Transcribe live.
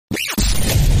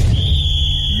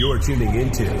You're tuning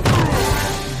into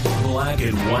Black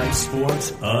and White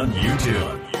Sports on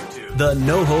YouTube. The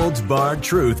no-holds-barred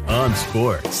truth on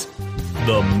sports.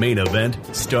 The main event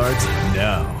starts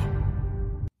now.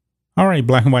 All right,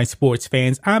 Black and White Sports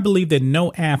fans, I believe that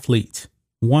no athlete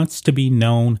wants to be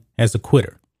known as a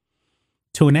quitter.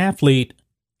 To an athlete,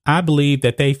 I believe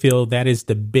that they feel that is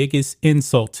the biggest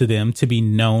insult to them to be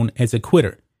known as a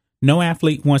quitter. No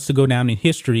athlete wants to go down in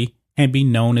history and be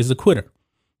known as a quitter.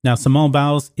 Now, Simone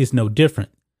Biles is no different.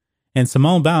 And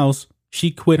Simone Biles, she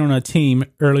quit on a team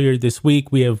earlier this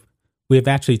week. We have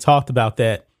actually talked about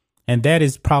that. And that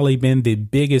has probably been the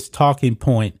biggest talking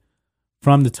point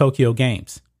from the Tokyo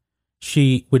Games.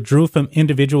 She withdrew from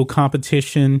individual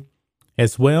competition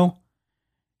as well.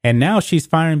 And now she's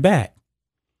firing back.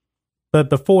 But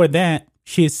before that,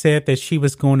 she had said that she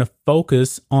was going to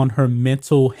focus on her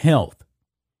mental health.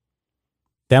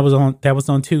 That was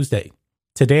on Tuesday.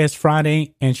 Today is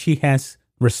Friday, and she has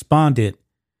responded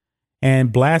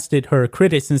and blasted her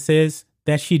critics and says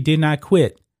that she did not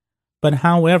quit. But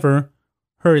however,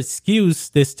 her excuse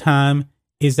this time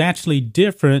is actually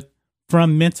different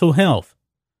from mental health.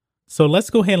 So let's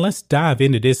go ahead and let's dive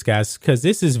into this, guys, because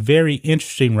this is very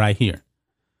interesting right here.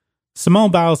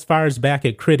 Simone Biles fires back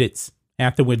at critics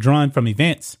after withdrawing from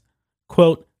events.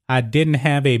 Quote, "I didn't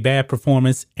have a bad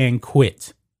performance and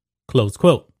quit." Close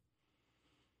quote.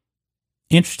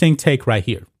 Interesting take right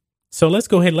here. So let's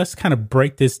go ahead. Let's kind of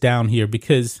break this down here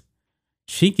because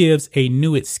she gives a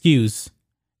new excuse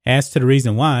as to the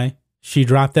reason why she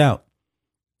dropped out.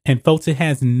 And folks, it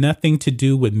has nothing to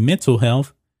do with mental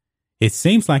health. It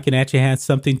seems like it actually has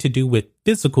something to do with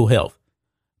physical health.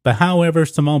 But however,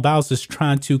 Simone Biles is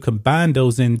trying to combine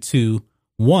those into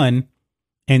one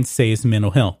and say it's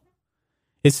mental health.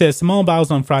 It says Simone Biles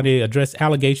on Friday addressed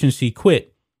allegations she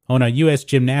quit on her U.S.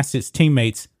 gymnastics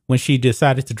teammates when she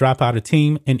decided to drop out of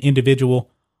team and individual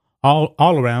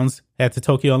all-arounds at the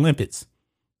Tokyo Olympics.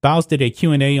 Biles did a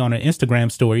Q&A on her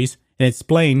Instagram stories and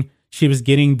explained she was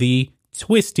getting the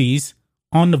twisties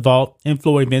on the vault and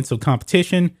floor events of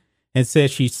competition and said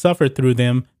she suffered through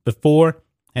them before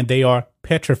and they are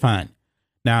petrifying.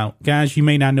 Now, guys, you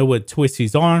may not know what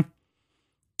twisties are.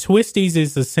 Twisties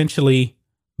is essentially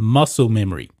muscle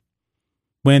memory.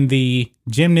 When the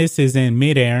gymnast is in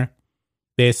midair,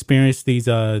 they experience these,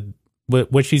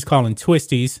 what she's calling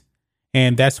twisties,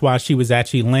 and that's why she was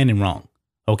actually landing wrong.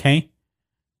 Okay?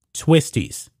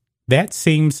 Twisties. That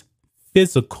seems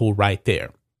physical right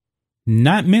there,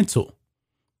 not mental.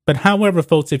 But however,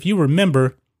 folks, if you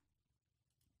remember,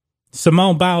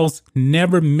 Simone Biles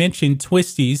never mentioned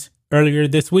twisties earlier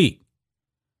this week.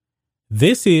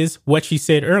 This is what she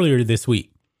said earlier this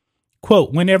week.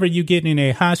 Quote, "Whenever you get in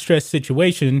a high stress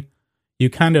situation, you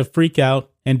kind of freak out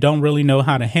and don't really know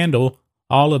how to handle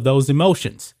all of those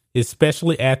emotions,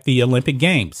 especially at the Olympic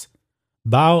Games."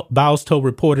 Biles told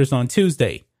reporters on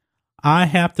Tuesday, "I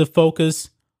have to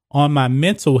focus on my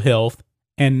mental health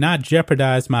and not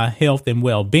jeopardize my health and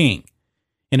well-being."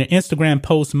 In an Instagram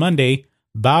post Monday,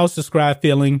 Biles described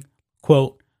feeling,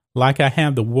 quote, "like I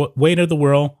have the weight of the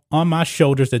world on my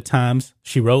shoulders at times,"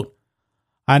 she wrote.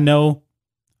 I know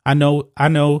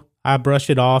I brush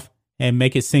it off and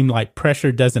make it seem like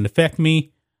pressure doesn't affect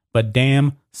me, but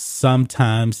damn,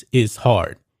 sometimes it's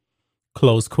hard."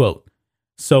 Close quote.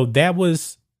 So that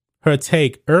was her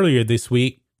take earlier this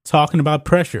week, talking about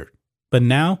pressure. But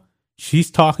now she's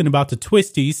talking about the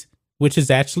twisties, which is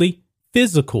actually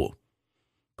physical.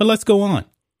 But let's go on.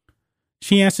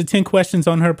 She answered 10 questions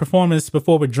on her performance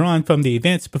before withdrawing from the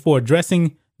events before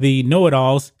addressing the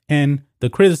know-it-alls and the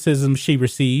criticism she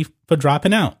received for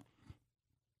dropping out.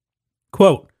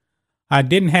 Quote, "I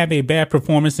didn't have a bad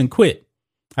performance and quit.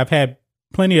 I've had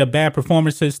plenty of bad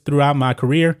performances throughout my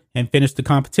career and finished the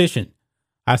competition.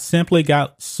 I simply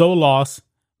got so lost.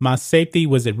 My safety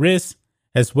was at risk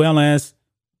as well as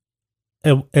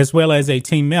a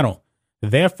team medal.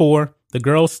 Therefore, the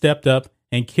girls stepped up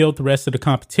and killed the rest of the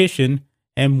competition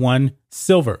and won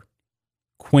silver.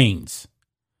 Queens.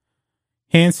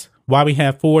 Hence why we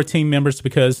have 4 team members,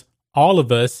 because all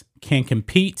of us can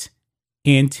compete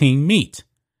in team meet.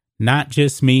 Not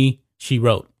just me," she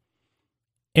wrote.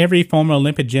 Every former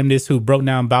Olympic gymnast who broke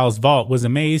down Biles' vault was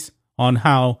amazed on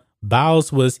how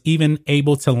Biles was even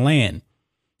able to land.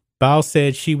 Biles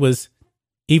said she was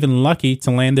even lucky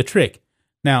to land the trick.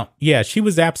 Now, yeah, she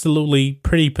was absolutely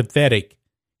pretty pathetic,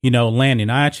 landing.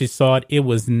 I actually saw it. It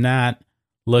was not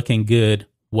looking good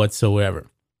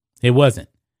whatsoever. It wasn't.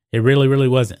 It really, really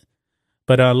wasn't.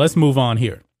 But let's move on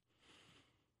here.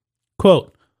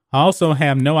 Quote, "I also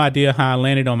have no idea how I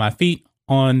landed on my feet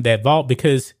on that vault,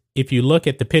 because if you look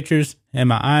at the pictures and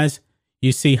my eyes,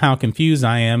 you see how confused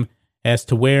I am as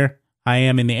to where I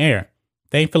am in the air.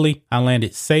 Thankfully, I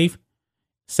landed safe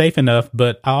enough,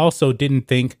 but I also didn't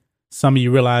think some of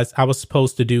you realized I was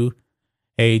supposed to do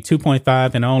a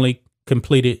 2.5 and only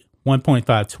completed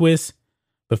 1.5 twists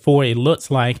before it looks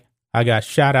like I got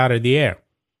shot out of the air.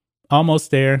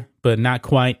 Almost there, but not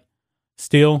quite.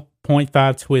 Still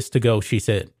 0.5 twists to go, she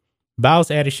said.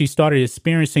 Biles added she started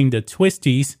experiencing the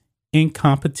twisties in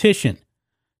competition.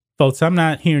 Folks, I'm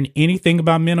not hearing anything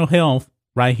about mental health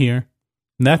right here.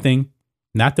 Nothing.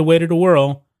 Not the weight of the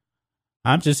world.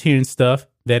 I'm just hearing stuff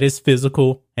that is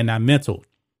physical and not mental.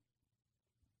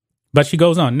 But she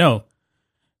goes on, no,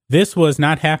 this was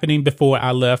not happening before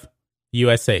I left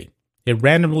USA. It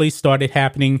randomly started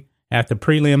happening after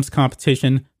prelims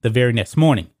competition the very next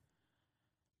morning.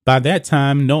 By that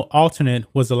time, no alternate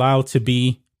was allowed to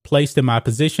be placed in my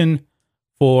position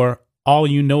for all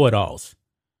you know-it-alls.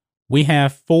 We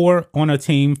have 4 on a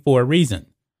team for a reason.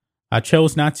 I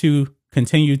chose not to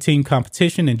continue team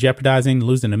competition and jeopardizing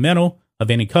losing a medal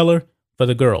of any color for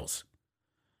the girls.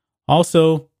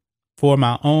 Also, for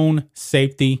my own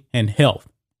safety and health.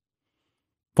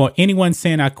 For anyone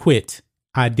saying I quit,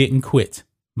 I didn't quit.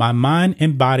 My mind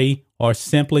and body are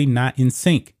simply not in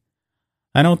sync.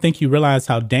 I don't think you realize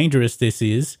how dangerous this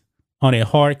is on a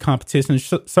hard competition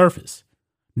surface,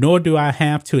 nor do I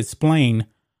have to explain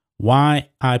why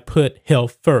I put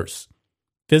health first.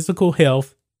 Physical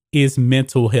health is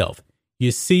mental health.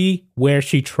 You see where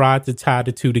she tried to tie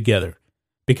the two together,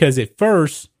 because at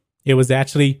first it was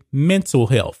actually mental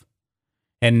health.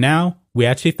 And now we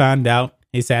actually find out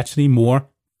it's actually more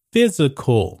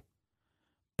physical.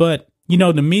 But, you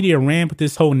know, the media ran with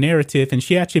this whole narrative, and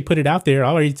she actually put it out there. I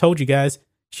already told you guys,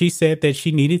 she said that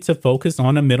she needed to focus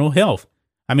on her mental health.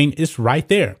 I mean, it's right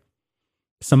there.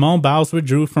 Simone Biles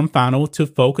withdrew from final to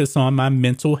focus on my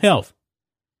mental health.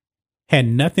 Had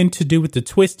nothing to do with the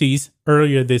twisties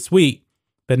earlier this week,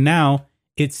 but now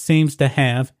it seems to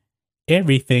have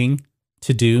everything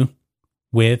to do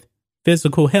with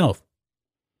physical health.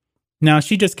 Now,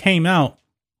 she just came out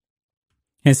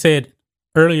and said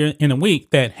earlier in the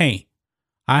week that, hey,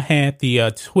 I had the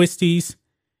twisties.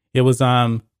 It was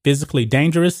physically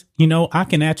dangerous. You know, I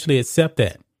can actually accept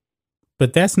that.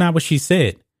 But that's not what she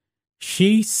said.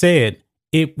 She said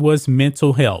it was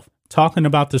mental health, talking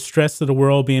about the stress of the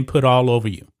world being put all over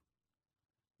you.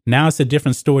 Now it's a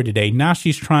different story today. Now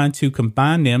she's trying to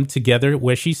combine them together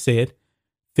where she said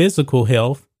physical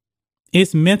health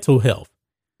is mental health.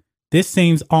 This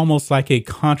seems almost like a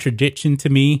contradiction to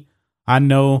me. I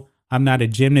know I'm not a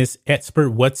gymnast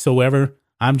expert whatsoever.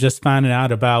 I'm just finding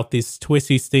out about this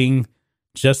twisties thing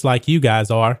just like you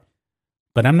guys are.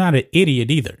 But I'm not an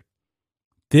idiot either.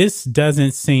 This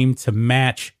doesn't seem to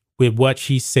match with what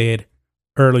she said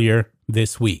earlier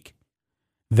this week.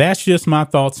 That's just my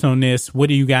thoughts on this. What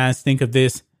do you guys think of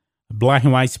this, black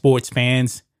and white sports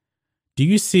fans? Do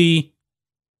you see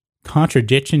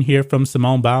contradiction here from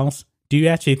Simone Biles? Do you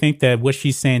actually think that what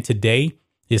she's saying today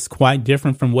is quite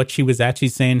different from what she was actually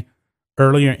saying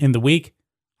earlier in the week?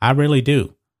 I really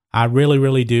do. I really,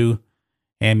 really do.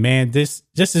 And man, this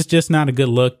is just not a good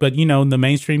look. But, you know, the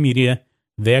mainstream media,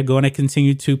 they're going to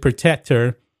continue to protect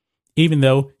her, even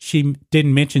though she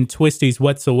didn't mention twisties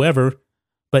whatsoever.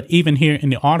 But even here in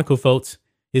the article, folks,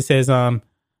 it says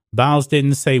Biles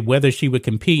didn't say whether she would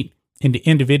compete in the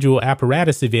individual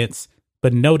apparatus events,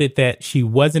 but noted that she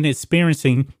wasn't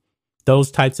experiencing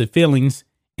those types of feelings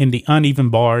in the uneven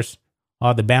bars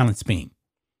or the balance beam.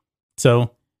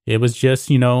 So it was just,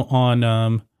 you know,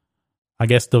 on, I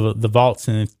guess, the vaults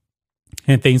and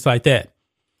things like that.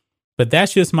 But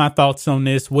that's just my thoughts on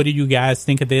this. What do you guys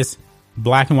think of this,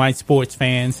 black and white sports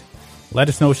fans? Let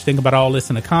us know what you think about all this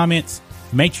in the comments.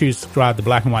 Make sure you subscribe to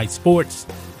Black and White Sports,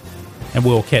 and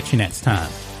we'll catch you next time.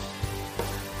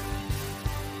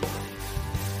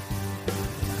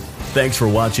 Thanks for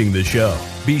watching the show.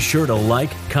 Be sure to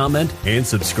like, comment, and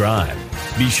subscribe.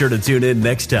 Be sure to tune in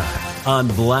next time on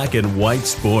Black and White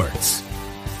Sports.